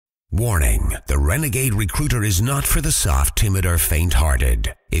Warning, the Renegade Recruiter is not for the soft, timid, or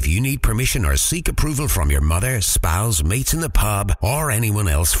faint-hearted. If you need permission or seek approval from your mother, spouse, mates in the pub, or anyone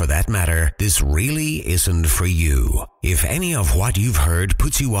else for that matter, this really isn't for you. If any of what you've heard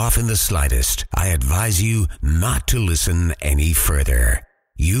puts you off in the slightest, I advise you not to listen any further.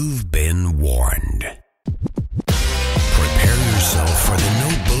 You've been warned. Prepare yourself for the no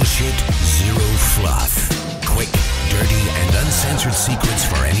bullshit, zero fluff. Quick, dirty, and uncensored secrets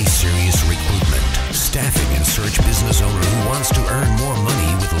for any serious recruitment, staffing, and search business owner who wants to earn more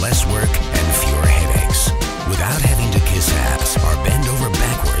money with less work and fewer headaches, without having to kiss ass or bend over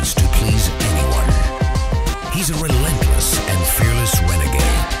backwards to please anyone. He's a relentless and fearless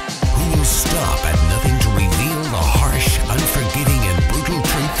renegade who will stop at nothing to reveal the harsh, unforgiving, and brutal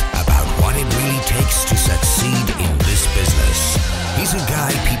truth about what it really takes to succeed in this business. He's a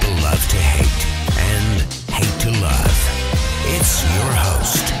guy people love to hate and hate to love. It's your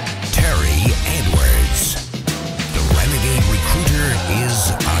host, Terry Edwards. The Renegade Recruiter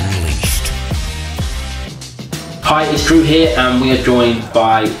is unleashed. Hi, it's Drew here, and we are joined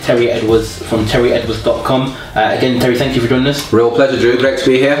by Terry Edwards from terryedwards.com. Again, Terry, thank you for joining us. Real pleasure, Drew. Great to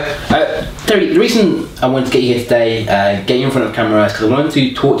be here. Terry, the reason I wanted to get you here today, get you in front of camera, is because I wanted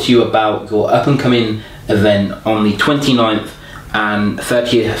to talk to you about your up-and-coming event on the 29th and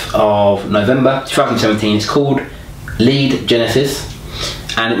 30th of November 2017. It's called Lead Genesis,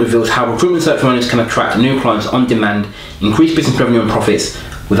 and it reveals how recruitment search owners can attract new clients on demand, increase business revenue and profits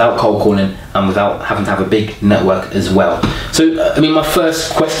without cold calling and without having to have a big network as well. So, my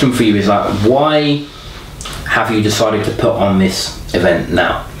first question for you is why have you decided to put on this event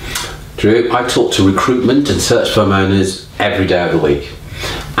now? Drew, I talk to recruitment and search firm owners every day of the week.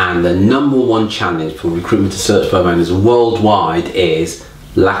 And the number one challenge for recruitment and search firm owners worldwide is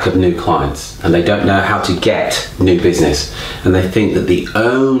lack of new clients, and they don't know how to get new business, and they think that the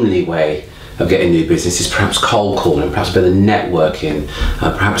only way of getting new business is perhaps cold calling, perhaps a bit of networking,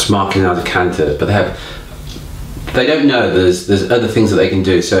 perhaps marketing out a candidate, but they don't know there's other things that they can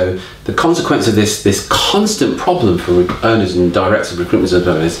do. So the consequence of this constant problem for owners and directors of recruitment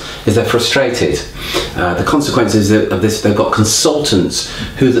owners is they're frustrated. The consequences of this, they've got consultants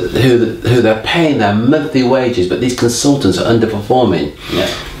who they're paying their monthly wages, but these consultants are underperforming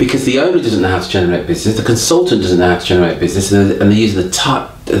because the owner doesn't know how to generate business, the consultant doesn't know how to generate business, and they're using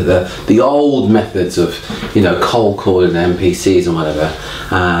the old methods of cold calling and MPCs and whatever.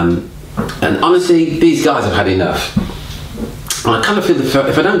 And honestly, these guys have had enough. And I kind of feel that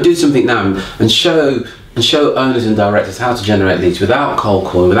if I don't do something now and show owners and directors how to generate leads without cold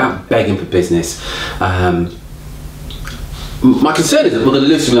calling, without begging for business, my concern is that we're going to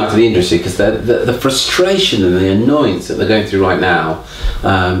lose something out of the industry, because the frustration and the annoyance that they're going through right now,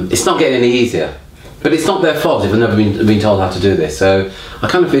 it's not getting any easier. But it's not their fault if they've never been told how to do this. So I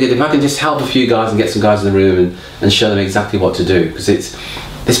kind of figured if I can just help a few guys and get some guys in the room and show them exactly what to do, because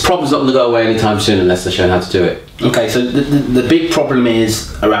this problem's not going to go away anytime soon unless they're shown how to do it. Okay, so the big problem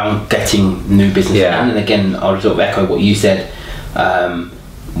is around getting new business. Yeah. And again, I'll sort of echo what you said.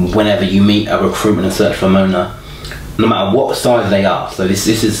 Whenever you meet a recruitment and search firm owner, no matter what size they are, so this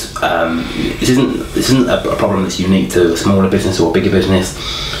isn't a problem that's unique to a smaller business or a bigger business.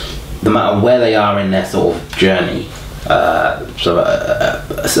 No matter where they are in their sort of journey, so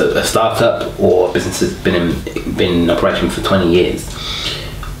a startup or a business that's been in operation for 20 years,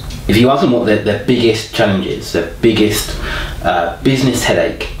 if you ask them what their biggest challenge is, their biggest business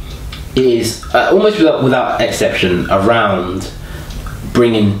headache is, almost without exception, around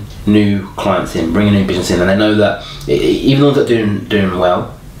bringing new clients in, bringing new business in. And they know that even though they're doing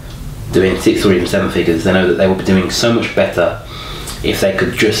well, doing 6 or even 7 figures, they know that they will be doing so much better if they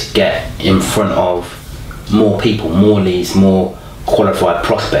could just get in front of more people, more leads, more qualified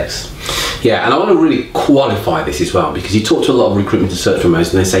prospects. Yeah, and I want to really qualify this as well, because you talk to a lot of recruitment and search firm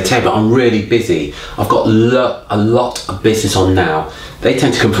owners and they say, Ted, but I'm really busy. I've got a lot of business on now. They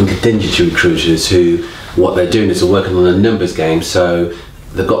tend to come from contingency recruiters who, what they're doing is they're working on a numbers game, so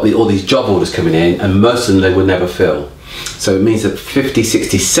they've got all these job orders coming in, and most of them they would never fill. So it means that 50,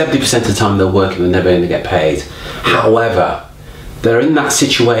 60, 70% of the time they're working, they're never going to get paid. However, they're in that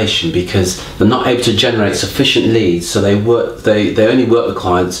situation because they're not able to generate sufficient leads, so they only work with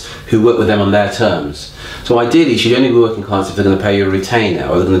clients who work with them on their terms. So ideally, you should only be working with clients if they're going to pay you a retainer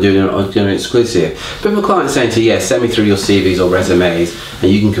or they're going to do an exclusive. But if a client's saying to you, yes, send me through your CVs or resumes, and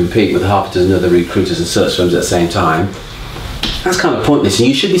you can compete with half a dozen other recruiters and search firms at the same time, that's kind of pointless, and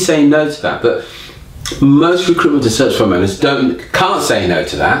you should be saying no to that. But most recruitment and search firm owners can't say no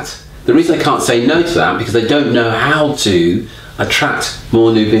to that. The reason they can't say no to that because they don't know how to attract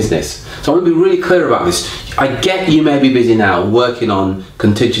more new business. So I want to be really clear about this. I get you may be busy now working on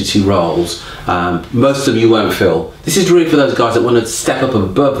contingency roles. Most of you won't fill. This is really for those guys that want to step up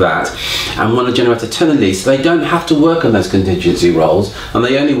above that and want to generate a ton of leads. So they don't have to work on those contingency roles, and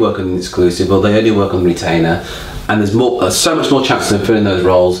they only work on an exclusive, or they only work on retainer. And there's so much more chance of filling those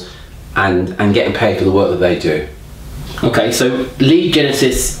roles and getting paid for the work that they do. Okay, so lead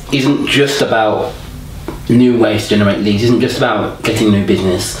genesis isn't just about new ways to generate leads, isn't just about getting new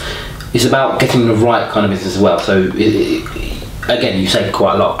business, it's about getting the right kind of business as well. So again, you say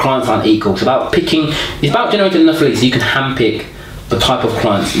quite a lot, clients aren't equal. It's about generating enough leads so you can handpick the type of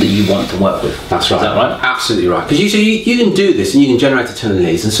clients that you want to work with. That's right. Is that right? Absolutely right. Because you can do this and you can generate a ton of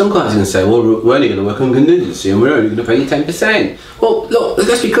leads, and some clients are going to say, well, we're only going to work on contingency and we're only going to pay you 10%. Well, look,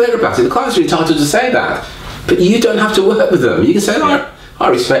 let's be clear about it. The clients are entitled to say that, but you don't have to work with them. You can say, I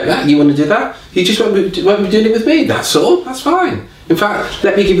respect that, you want to do that, you just won't be doing it with me, that's all, that's fine. In fact,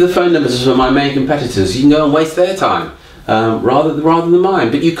 let me give you the phone numbers of my main competitors. You can go and waste their time rather than mine.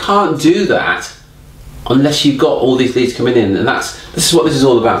 But you can't do that unless you've got all these leads coming in, and this is what this is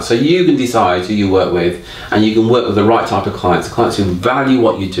all about. So you can decide who you work with, and you can work with the right type of clients who value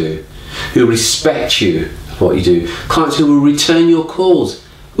what you do, who respect you for what you do, clients who will return your calls.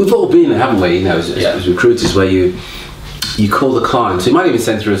 We've all been there, haven't we, as recruiters, where you call the client, so you might even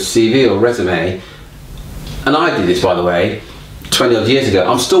send through a CV or resume, and I did this, by the way, 20 odd years ago.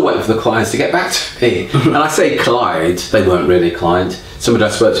 I'm still waiting for the clients to get back to me. And I say client, they weren't really a client. Somebody I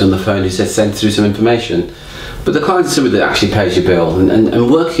spoke to on the phone who said send through some information. But the client is somebody that actually pays your bill,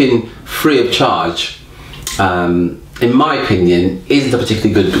 and working free of charge, in my opinion, isn't a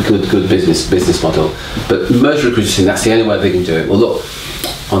particularly good business model. But most recruiters think that's the only way they can do it. Well, look,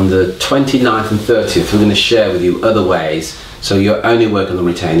 on the 29th and 30th, we're going to share with you other ways. So you're only working on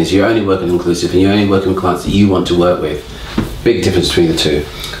retainers, you're only working on inclusive, and you're only working with clients that you want to work with. Big difference between the two.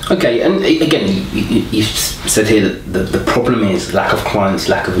 Okay, and again, you said here that the problem is lack of clients,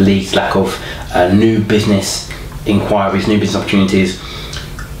 lack of leads, lack of new business inquiries, new business opportunities.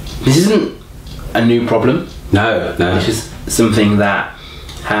 This isn't a new problem. No. It's just something that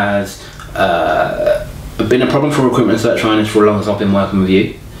has been a problem for recruitment and search runners for as long as I've been working with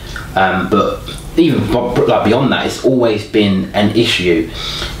you. But even beyond that, it's always been an issue.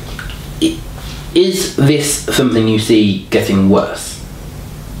 Is this something you see getting worse?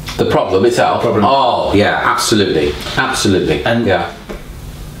 The problem itself? Oh, yeah, absolutely. And yeah,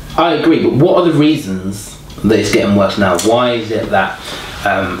 I agree, but what are the reasons that it's getting worse now? Why is it that,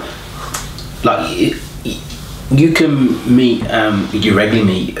 you can meet, you regularly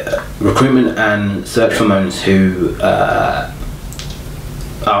meet recruitment and search firm owners who are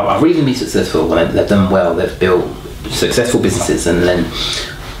reasonably successful, they've done well, they've built successful businesses, and then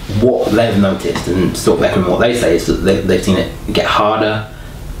what they've noticed, and sort of echoing what they say, is that they've seen it get harder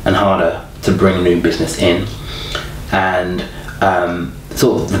and harder to bring new business in, and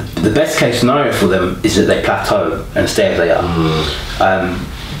sort of the best case scenario for them is that they plateau and stay as they are.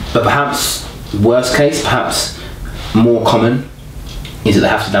 But perhaps worst case, perhaps more common, is that they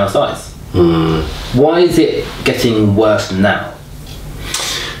have to downsize. Why is it getting worse now?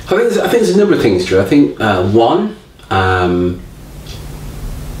 I think there's a number of things, Drew. I think one,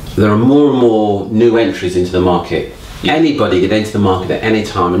 there are more and more new entries into the market. Anybody can enter the market at any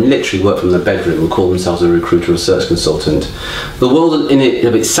time and literally work from their bedroom and call themselves a recruiter or search consultant. The world in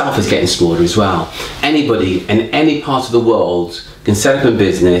itself is getting smaller as well. Anybody in any part of the world can set up a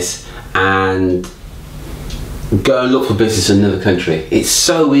business and go and look for business in another country. It's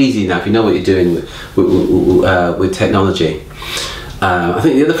so easy now if you know what you're doing with technology. I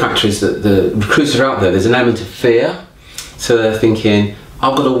think the other factor is that the recruiters are out there, there's an element of fear. So they're thinking,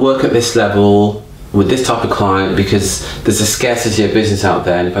 I've got to work at this level with this type of client because there's a scarcity of business out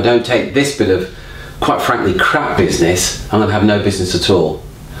there, and if I don't take this bit of, quite frankly, crap business, I'm going to have no business at all.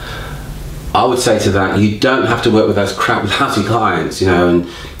 I would say to that, you don't have to work with those crap, lousy clients, and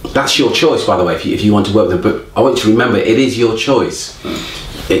that's your choice, by the way, if you want to work with them. But I want you to remember, it is your choice.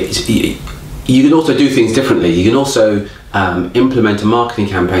 You can also do things differently. You can also implement a marketing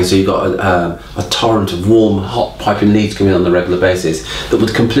campaign so you've got a torrent of warm, hot piping leads coming on a regular basis that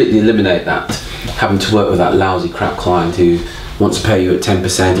would completely eliminate that, having to work with that lousy crap client who wants to pay you at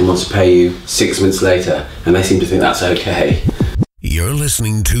 10% and wants to pay you 6 months later, and they seem to think that's okay. You're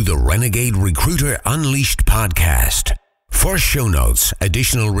listening to the Renegade Recruiter Unleashed podcast. For show notes,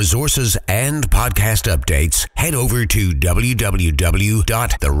 additional resources, and podcast updates, head over to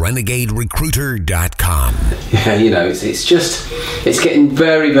www.therenegaderecruiter.com. Yeah, it's getting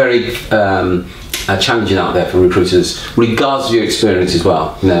very, very challenging out there for recruiters, regardless of your experience as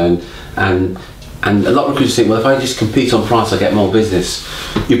well. And And a lot of recruiters think, well, if I just compete on price, I get more business.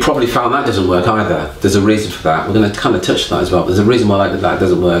 You probably found that doesn't work either. There's a reason for that. We're going to kind of touch on that as well. But there's a reason why that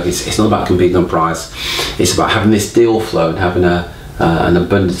doesn't work. It's not about competing on price. It's about having this deal flow and having an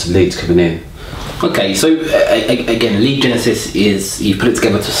abundance of leads coming in. Okay, so again, lead genesis is you put it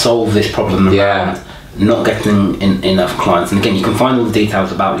together to solve this problem around not getting enough clients. And again, you can find all the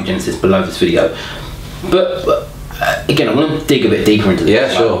details about lead genesis below this video. But again, I want to dig a bit deeper into this.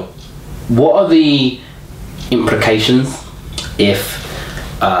 Yeah, sure. What are the implications if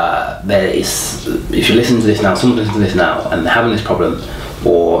if you listen to this now, someone listens to this now and they're having this problem,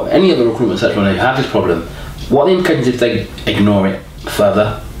 or any other recruitment search firm who have this problem, what are the implications if they ignore it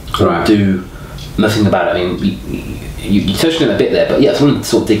further, or do nothing about it? I mean, you touched on it a bit there, but yeah, I just want to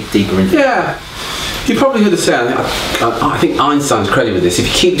sort of dig deeper into it. Yeah. You probably heard the saying, I think Einstein's credited with this: if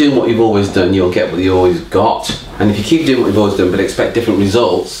you keep doing what you've always done, you'll get what you always got. And if you keep doing what you've always done but expect different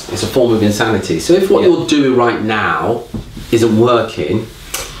results, it's a form of insanity. So if what you're doing right now isn't working,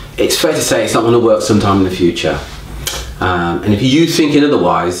 it's fair to say it's not going to work sometime in the future. And if you thinking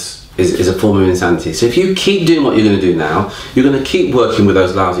otherwise is a form of insanity. So if you keep doing what you're going to do now, you're going to keep working with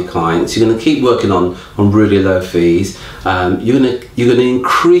those lousy clients. You're going to keep working on really low fees. You're going to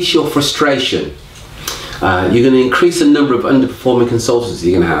increase your frustration. You're going to increase the number of underperforming consultants that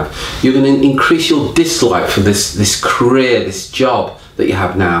you're going to have. You're going to increase your dislike for this career, this job that you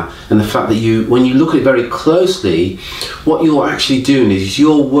have now. And the fact that when you look at it very closely, what you're actually doing is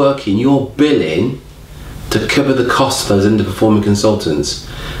you're billing to cover the cost of those underperforming consultants.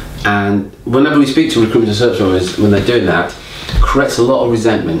 And whenever we speak to recruitment and search firms, when they're doing that, it creates a lot of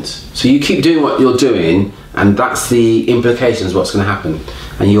resentment. So you keep doing what you're doing, and that's the implications of what's going to happen.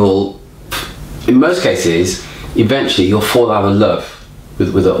 And in most cases, eventually you'll fall out of love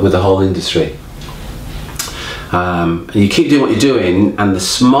with the whole industry. And you keep doing what you're doing, and the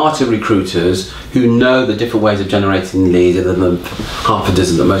smarter recruiters who know the different ways of generating leads, other than half a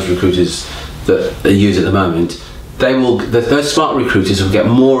dozen that most recruiters that they use at the moment, those smart recruiters will get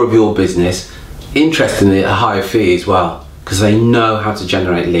more of your business, interestingly at a higher fee as well, because they know how to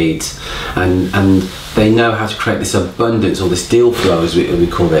generate leads, and they know how to create this abundance, or this deal flow as we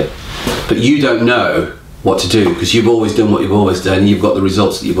call it. But you don't know what to do because you've always done what you've always done. You've got the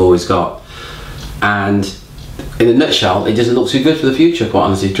results that you've always got, and in a nutshell, it doesn't look too good for the future, quite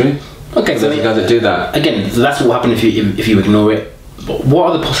honestly, Drew. Okay, so you guys that do that again, that's what will happen if you ignore it. But what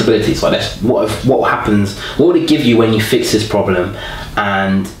are the possibilities? Like this, what happens? What would it give you when you fix this problem,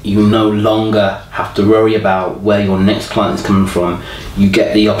 and you no longer have to worry about where your next client is coming from? You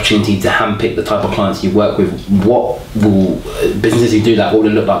get the opportunity to handpick the type of clients you work with. What will businesses who do that? What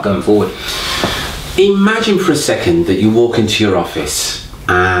will it look like going forward? Imagine for a second that you walk into your office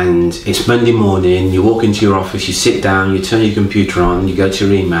and it's Monday morning. You walk into your office, you sit down, you turn your computer on, you go to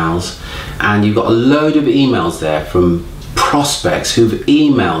your emails, and you've got a load of emails there from prospects who've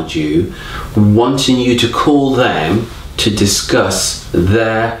emailed you wanting you to call them to discuss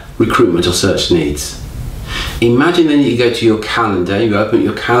their recruitment or search needs. Imagine then you go to your calendar, you open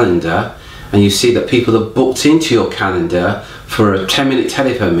your calendar, and you see that people have booked into your calendar for a 10-minute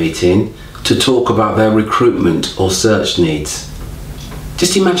telephone meeting to talk about their recruitment or search needs.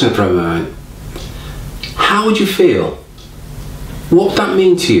 Just imagine it for a moment. How would you feel? What would that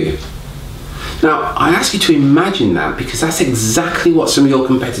mean to you? Now, I ask you to imagine that because that's exactly what some of your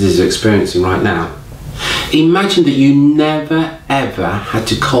competitors are experiencing right now. Imagine that you never ever had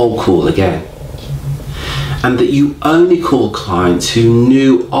to cold call again, and that you only called clients who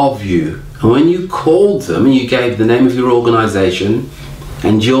knew of you. And when you called them and you gave the name of your organisation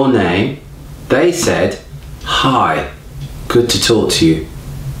and your name, they said, "Hi, good to talk to you."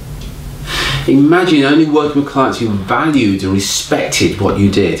 Imagine only working with clients who valued and respected what you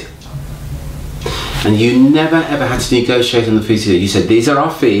did. And you never ever had to negotiate on the fees. You said, "These are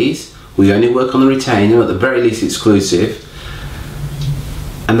our fees, we only work on the retainer, at the very least exclusive."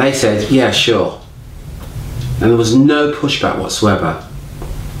 And they said, "Yeah, sure." And there was no pushback whatsoever.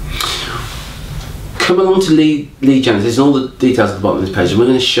 Come along to lead genesis, and all the details at the bottom of this page, and we're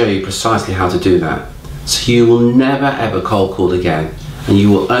going to show you precisely how to do that. So you will never ever cold call again, and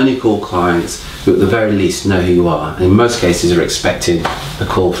you will only call clients who at the very least know who you are, and in most cases are expecting a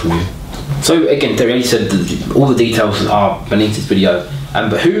call from you. So again, Terry, you said all the details are beneath this video,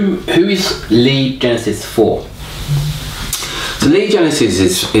 but who is lead genesis for? So lead genesis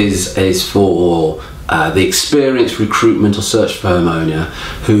is for the experienced recruitment or search firm owner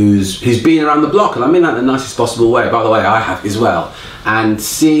who's been around the block, and I mean that in the nicest possible way. By the way, I have as well, and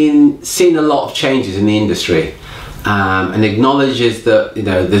seen a lot of changes in the industry, and acknowledges that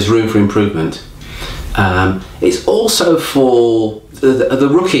there's room for improvement. It's also for the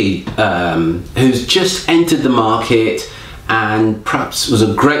rookie who's just entered the market and perhaps was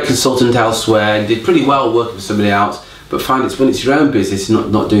a great consultant elsewhere and did pretty well working for somebody else, but find it's when it's your own business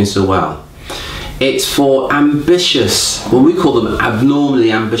not doing so well. It's for ambitious, well, we call them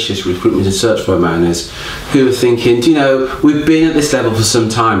abnormally ambitious recruitment and search firm owners who are thinking, you know, we've been at this level for some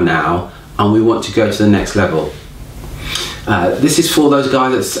time now and we want to go to the next level. This is for those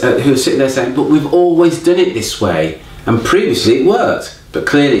guys who are sitting there saying, but we've always done it this way and previously it worked, but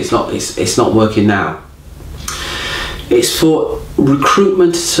clearly it's not working now. It's for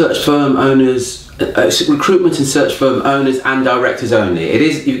recruitment search firm owners, recruitment and search firm owners and directors only. It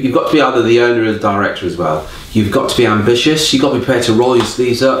is, you've got to be either the owner or the director as well. You've got to be ambitious, you've got to be prepared to roll your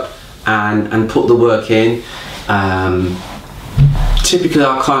sleeves up and put the work in. Typically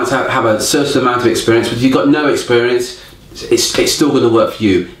our clients have a certain amount of experience, but if you've got no experience, it's still going to work for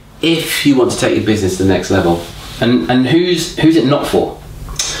you if you want to take your business to the next level. And who's it not for?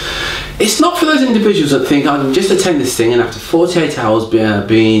 It's not for those individuals that think I can just attend this thing and after 48 hours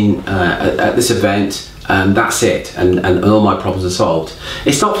being at this event, that's it, and all my problems are solved.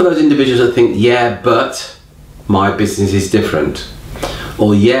 It's not for those individuals that think, yeah, but my business is different,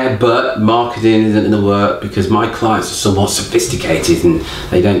 or yeah, but marketing isn't going to work because my clients are somewhat sophisticated and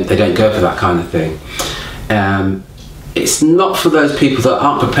they don't go for that kind of thing. It's not for those people that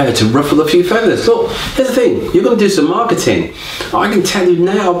aren't prepared to ruffle a few feathers. Look, here's the thing, you're going to do some marketing. I can tell you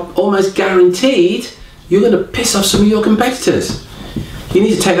now, almost guaranteed, you're going to piss off some of your competitors. You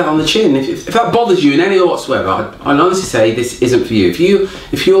need to take that on the chin. If that bothers you in any way whatsoever, I'd honestly say this isn't for you.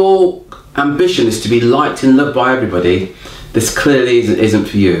 If your ambition is to be liked and loved by everybody, this clearly isn't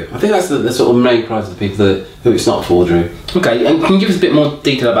for you. I think that's the sort of main prize of the people who it's not for, Drew. Okay, and can you give us a bit more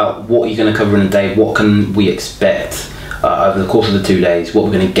detail about what you're going to cover in a day? What can we expect over the course of the 2 days? What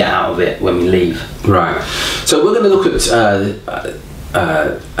we're going to get out of it when we leave? Right. So we're going to look at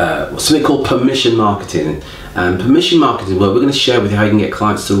something called permission marketing. Permission marketing, well, we're going to share with you how you can get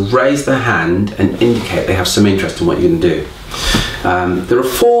clients to raise their hand and indicate they have some interest in what you're going to do. There are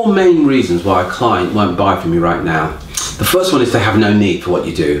 4 main reasons why a client won't buy from you right now. The first one is they have no need for what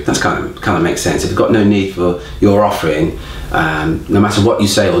you do. That's kind of makes sense. If they've got no need for your offering, no matter what you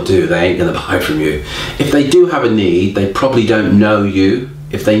say or do, they ain't going to buy from you. If they do have a need, they probably don't know you.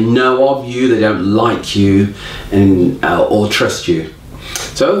 If they know of you, they don't like you or trust you.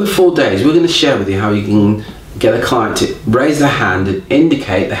 So over the 4 days, we're going to share with you how you can get a client to raise their hand and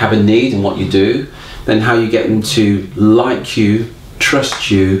indicate they have a need in what you do, then how you get them to like you, trust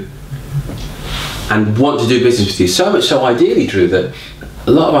you, and want to do business with you. So much so, ideally, Drew, that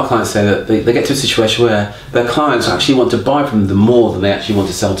a lot of our clients say that they get to a situation where their clients actually want to buy from them more than they actually want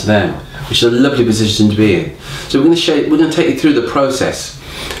to sell to them, which is a lovely position to be in. So we're going to take you through the process,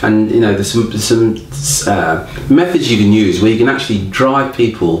 and you know, there's some methods you can use where you can actually drive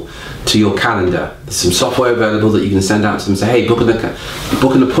people to your calendar. There's some software available that you can send out to them and say, hey, book an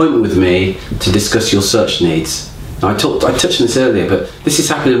appointment with me to discuss your search needs. I touched on this earlier, but this is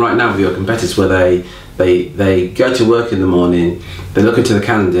happening right now with your competitors, where they go to work in the morning, they look into the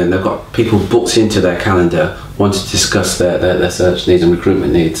calendar, and they've got people booked into their calendar wanting to discuss their search needs and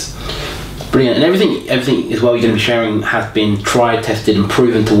recruitment needs. Brilliant. And everything as well you're going to be sharing has been tried, tested, and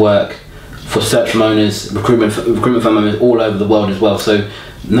proven to work for search firm owners, recruitment firm owners all over the world as well. So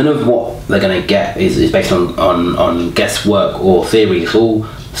none of what they're going to get is based on guesswork or theory. It's all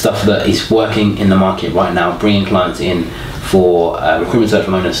stuff that is working in the market right now, bringing clients in for recruitment search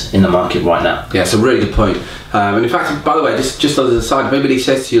firm owners in the market right now. Yeah, it's a really good point. And in fact, by the way, just as an aside, if anybody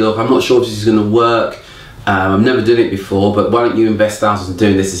says to you, look, I'm not sure if this is going to work, I've never done it before, but why don't you invest thousands in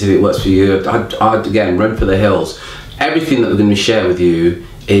doing this and see if it works for you, I'd again, run for the hills. Everything that we're going to share with you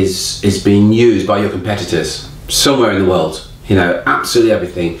is being used by your competitors somewhere in the world. You know, absolutely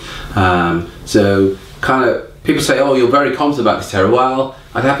everything. So kind of, people say, oh, you're very confident about this, Terry. Well,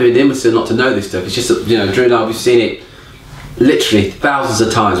 I'd have to be an imbecile not to know this stuff. It's just that, you know, Drew and I, we've seen it literally thousands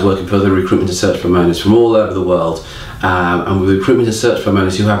of times working for the recruitment and search firm owners from all over the world, and with recruitment and search firm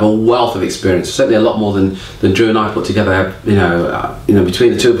owners who have a wealth of experience, certainly a lot more than Drew and I put together. You know,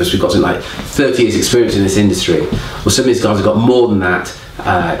 between the two of us, we've got something like 30 years experience in this industry. Well, some of these guys have got more than that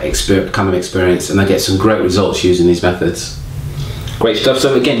kind of experience, and they get some great results using these methods. Great stuff.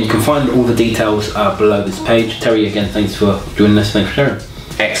 So again, you can find all the details below this page. Terry, again, thanks for joining us. Thanks for sharing.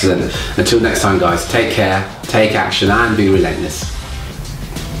 Excellent. Until next time, guys, take care, take action, and be relentless.